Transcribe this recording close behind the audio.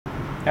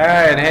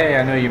Alright, hey,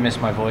 I know you missed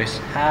my voice.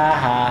 Ha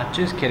ha,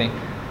 just kidding.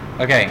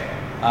 Okay,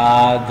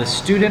 the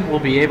student will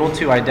be able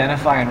to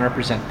identify and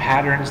represent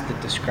patterns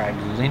that describe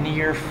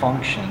linear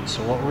functions.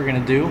 So what we're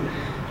going to do is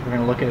we're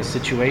going to look at a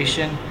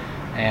situation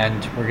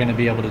and we're going to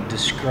be able to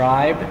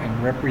describe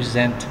and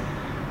represent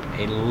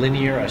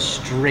a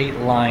straight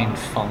line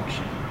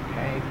function.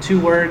 Okay,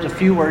 a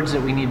few words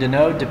that we need to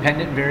know.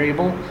 Dependent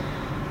variable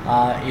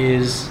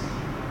is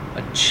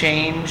a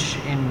change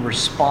in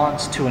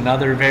response to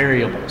another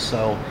variable.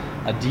 So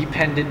a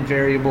dependent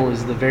variable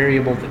is the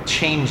variable that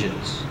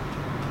changes.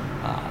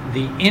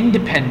 The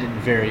independent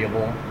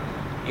variable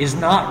is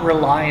not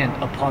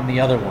reliant upon the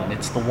other one.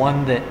 It's the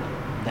one that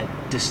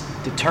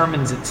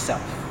determines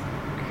itself.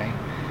 Okay,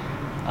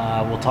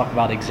 we'll talk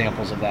about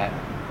examples of that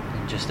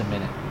in just a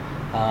minute.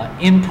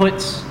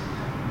 Inputs,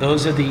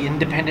 those are the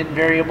independent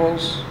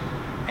variables,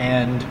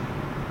 and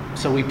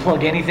so we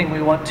plug anything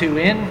we want to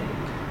in,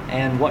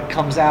 and what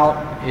comes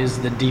out is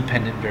the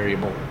dependent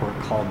variable, or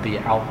called the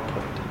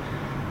output.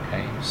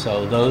 Okay,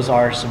 so those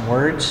are some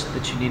words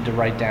that you need to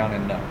write down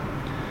and know.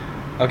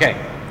 Okay,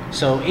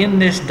 so in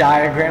this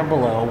diagram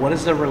below, what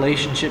is the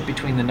relationship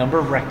between the number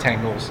of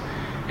rectangles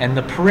and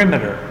the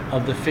perimeter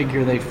of the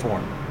figure they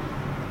form?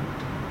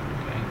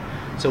 Okay,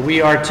 so we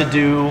are to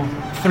do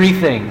three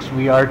things.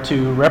 We are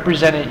to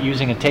represent it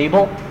using a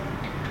table,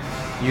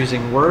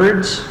 using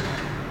words,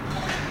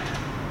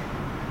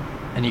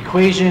 an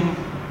equation,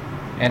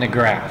 and a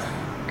graph.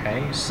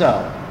 Okay,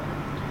 so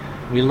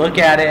we look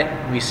at it,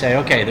 we say,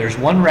 okay, there's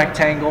one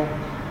rectangle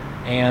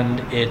and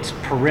its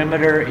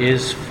perimeter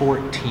is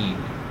 14.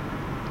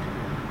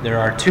 There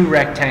are two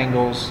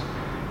rectangles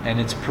and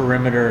its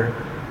perimeter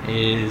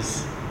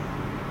is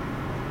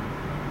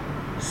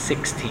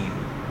 16.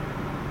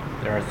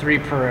 There are three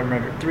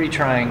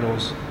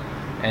triangles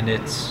and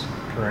its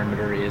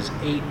perimeter is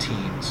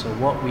 18. So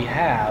what we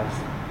have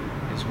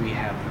is we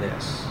have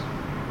this.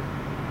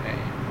 Okay,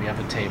 we have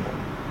a table.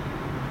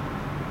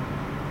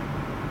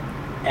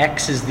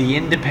 X is the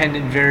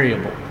independent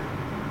variable.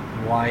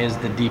 Y is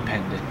the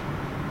dependent.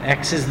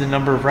 X is the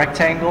number of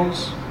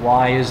rectangles.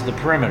 Y is the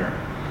perimeter.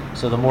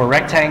 So the more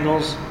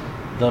rectangles,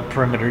 the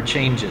perimeter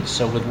changes.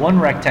 So with one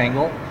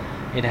rectangle,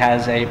 it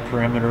has a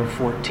perimeter of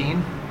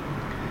 14.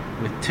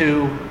 With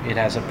two, it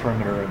has a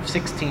perimeter of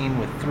 16.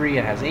 With three,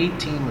 it has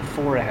 18. With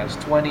four, it has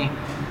 20.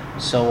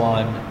 So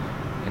on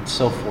and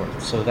so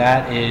forth. So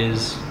that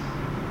is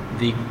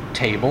the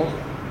table.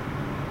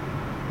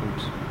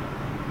 Oops.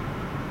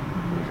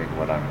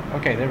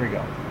 Okay, there we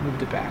go.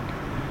 Moved it back.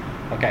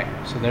 Okay,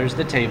 so there's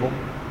the table.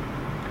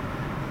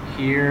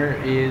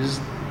 Here is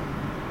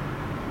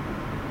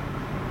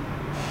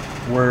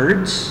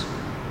words.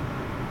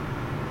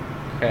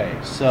 Okay,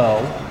 so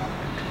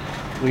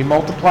we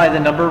multiply the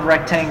number of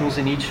rectangles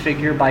in each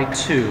figure by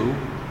 2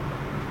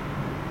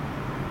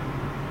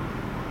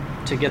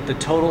 to get the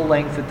total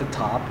length at the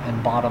top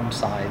and bottom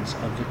sides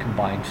of the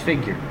combined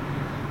figure.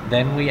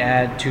 Then we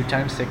add 2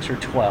 times 6, or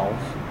 12,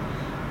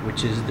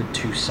 which is the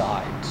two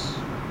sides,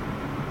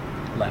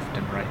 left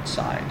and right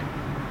side.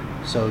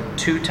 So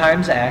 2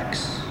 times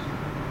x,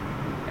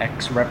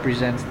 x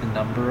represents the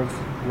number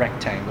of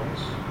rectangles.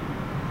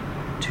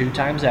 2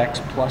 times x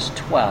plus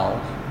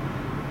 12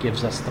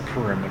 gives us the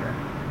perimeter.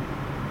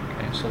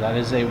 Okay, so that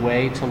is a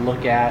way to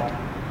look at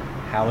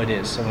how it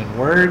is. So in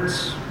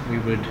words, we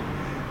would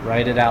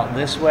write it out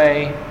this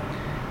way.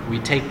 We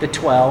take the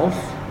 12,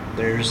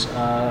 there's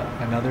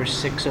another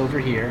 6 over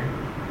here.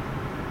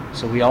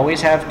 So we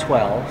always have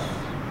 12.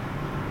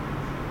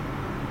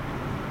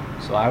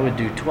 So I would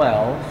do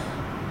 12,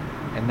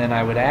 and then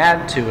I would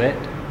add to it.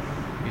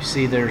 You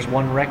see there's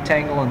one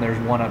rectangle and there's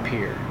one up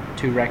here.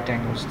 2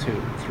 rectangles,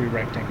 2. 3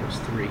 rectangles,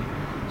 3.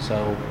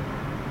 So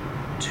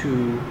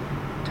 2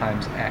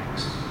 times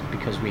x,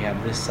 because we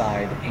have this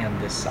side and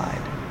this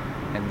side,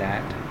 and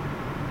that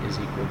is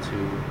equal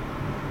to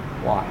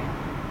y.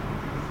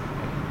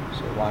 Okay,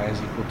 so y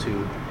is equal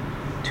to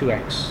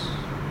 2x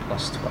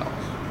plus 12.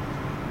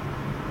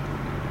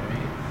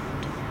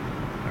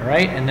 All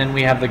right, and then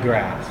we have the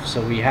graph.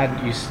 So we had,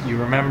 you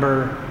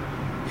remember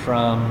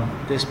from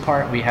this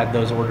part, we had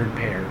those ordered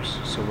pairs.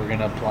 So we're going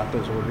to plot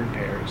those ordered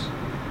pairs,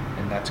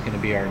 and that's going to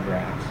be our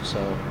graph.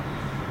 So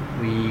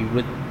we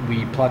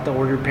plot the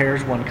ordered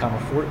pairs: 1,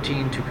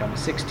 14, 2,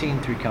 16,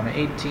 3,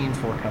 18,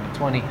 4,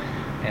 20,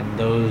 and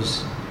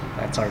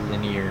that's our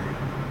linear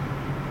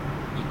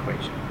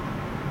equation.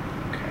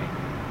 Okay.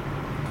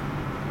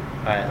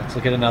 All right, let's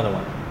look at another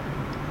one.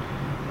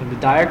 In the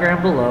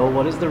diagram below,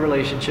 what is the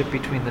relationship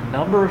between the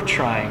number of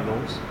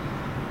triangles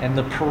and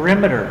the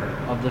perimeter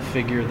of the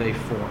figure they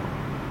form?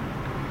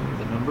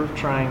 Okay, the number of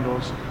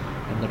triangles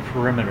and the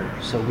perimeter.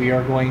 So we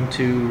are going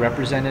to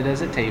represent it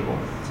as a table.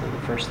 So the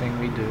first thing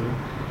we do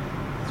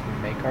is we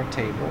make our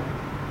table.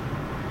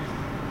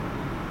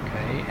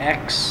 Okay,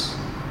 X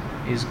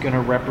is going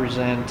to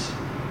represent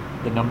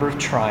the number of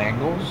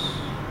triangles.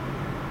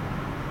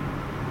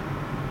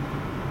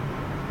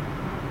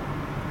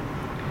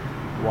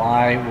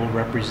 Y will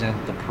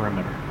represent the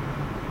perimeter.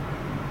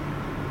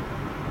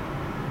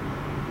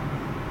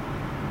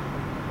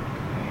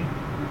 Okay.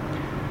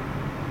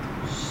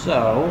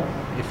 So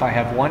if I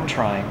have one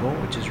triangle,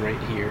 which is right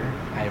here,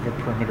 I have a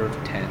perimeter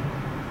of 10.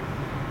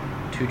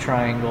 Two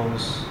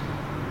triangles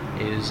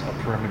is a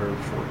perimeter of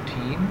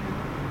 14.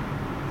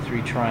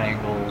 Three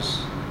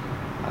triangles,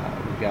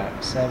 we've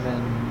got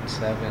 7,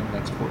 7,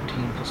 that's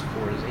 14 plus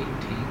 4 is 18.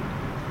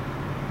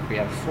 If we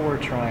have four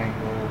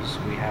triangles,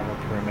 we have a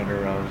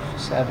perimeter of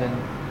 7,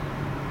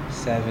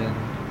 7,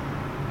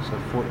 so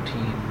 14,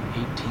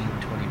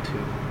 18,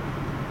 22.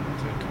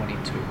 So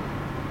 22.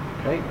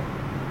 Okay,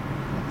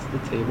 that's the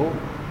table.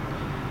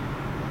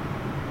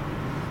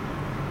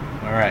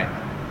 All right.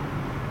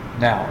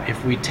 Now,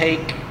 if we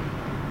take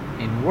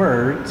in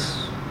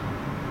words,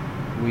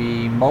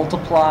 we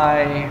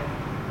multiply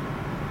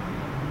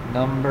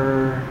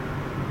number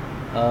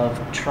of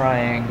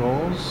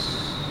triangles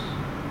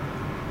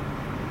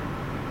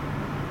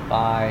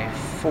by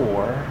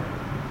 4,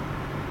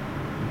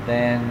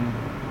 then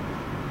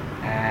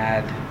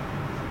add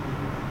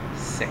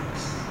 6.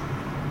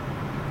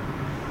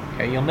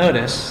 Okay, you'll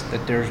notice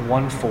that there's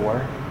 1 4.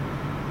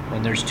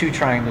 When there's two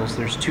triangles,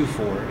 there's 2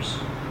 4s.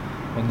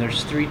 When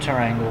there's 3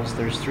 triangles,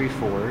 there's 3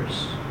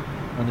 4s.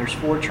 When there's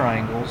 4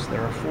 triangles,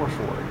 there are 4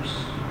 4s.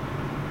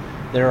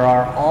 There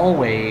are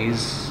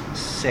always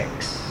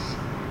 6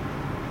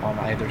 on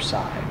either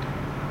side.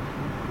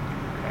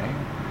 Okay?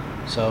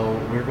 So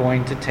we're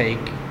going to take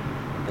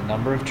the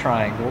number of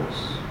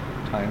triangles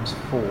times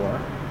 4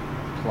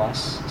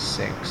 plus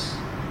 6,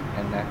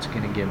 and that's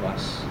going to give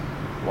us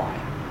y.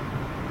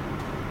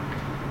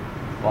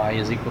 Y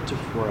is equal to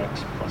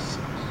 4x plus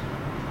 6.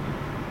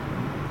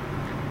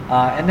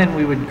 And then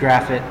we would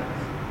graph it,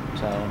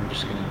 so I'm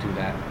just going to do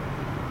that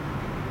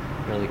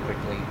really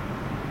quickly.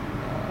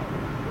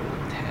 Go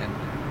with 10,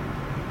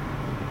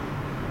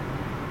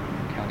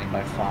 counting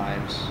by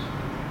 5s, 15,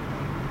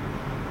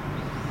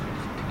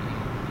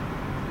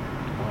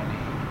 20,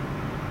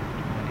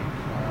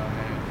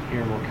 25.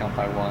 Here we'll count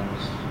by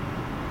 1s,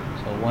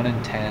 so 1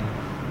 and 10,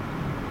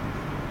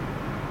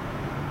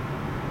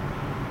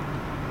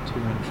 2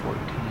 and 14,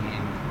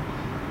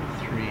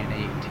 3 and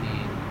 18,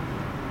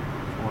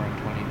 4 and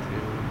 22.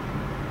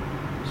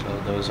 So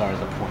those are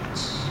the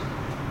points.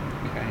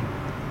 Okay.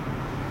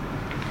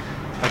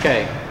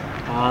 Okay.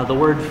 The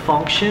word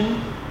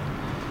function.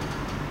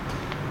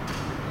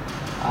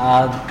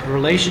 The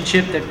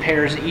relationship that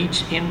pairs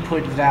each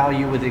input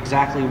value with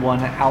exactly one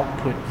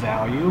output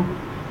value.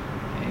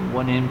 Okay,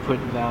 one input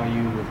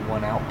value with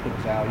one output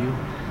value.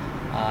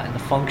 And the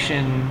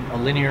function, a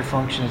linear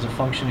function, is a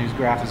function whose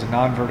graph is a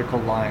non-vertical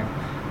line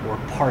or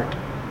part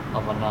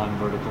of a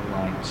non-vertical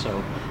line.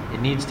 So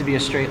it needs to be a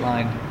straight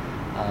line,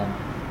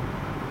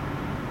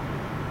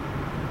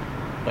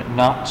 but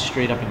not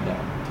straight up and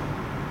down.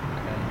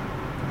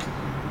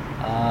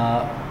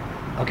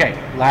 Okay,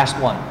 last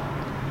one.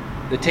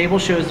 The table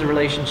shows the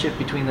relationship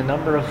between the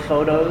number of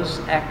photos,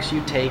 x,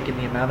 you take, and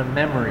the amount of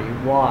memory,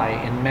 y,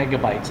 in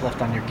megabytes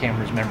left on your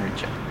camera's memory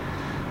chip.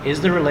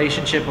 Is the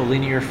relationship a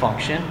linear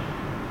function?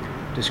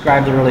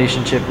 Describe the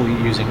relationship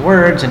using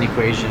words, an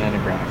equation, and a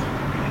graph.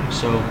 Okay,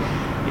 so,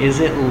 is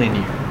it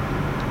linear?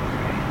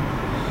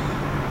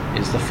 Okay,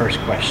 is the first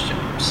question.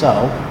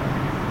 So,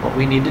 what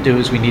we need to do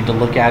is we need to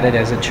look at it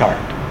as a chart.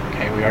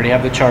 Okay, we already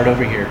have the chart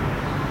over here.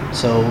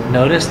 So,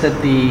 notice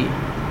that the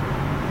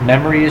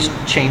memory is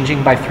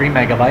changing by 3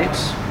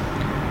 megabytes,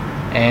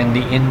 and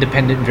the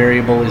independent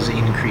variable is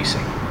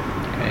increasing,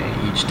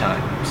 okay, each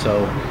time.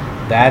 So,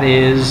 that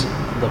is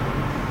the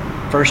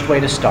first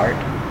way to start.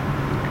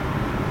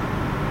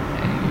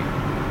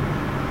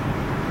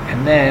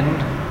 And then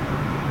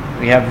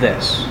we have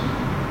this.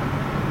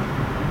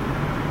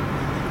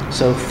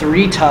 So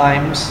 3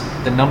 times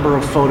the number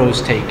of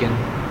photos taken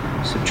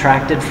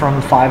subtracted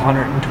from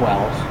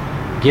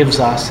 512 gives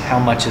us how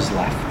much is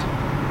left.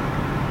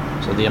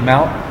 So the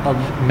amount of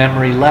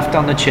memory left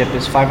on the chip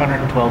is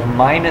 512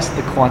 minus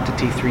the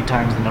quantity 3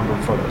 times the number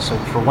of photos. So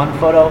for 1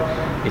 photo,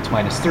 it's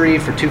minus 3.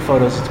 For 2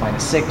 photos, it's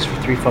minus 6.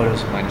 For 3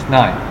 photos, it's minus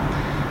 9.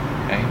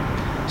 Okay?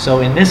 So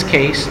in this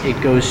case,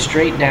 it goes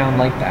straight down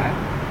like that.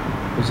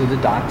 Those are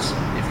the dots.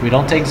 If we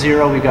don't take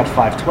 0, we've got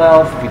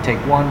 512. If we take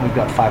 1, we've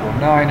got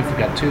 509. If we've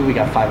got 2, we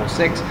got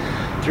 506.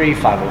 3,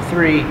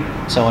 503,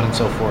 so on and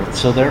so forth.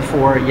 So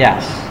therefore,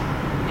 yes,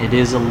 it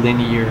is a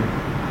linear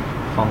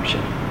function.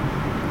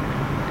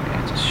 Okay,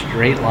 it's a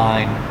straight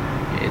line.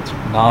 It's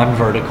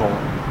non-vertical.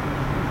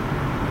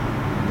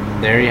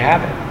 There you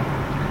have it.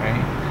 Okay?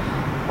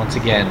 Once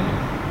again,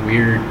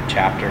 weird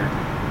chapter.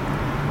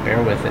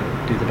 Bear with it.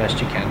 Do the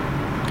best you can.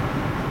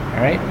 All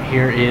right,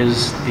 here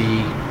is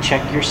the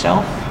check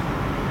yourself.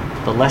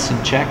 The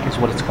lesson check is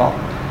what it's called.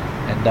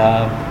 And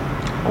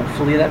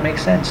hopefully that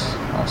makes sense.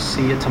 I'll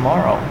see you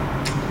tomorrow.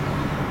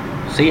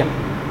 See ya.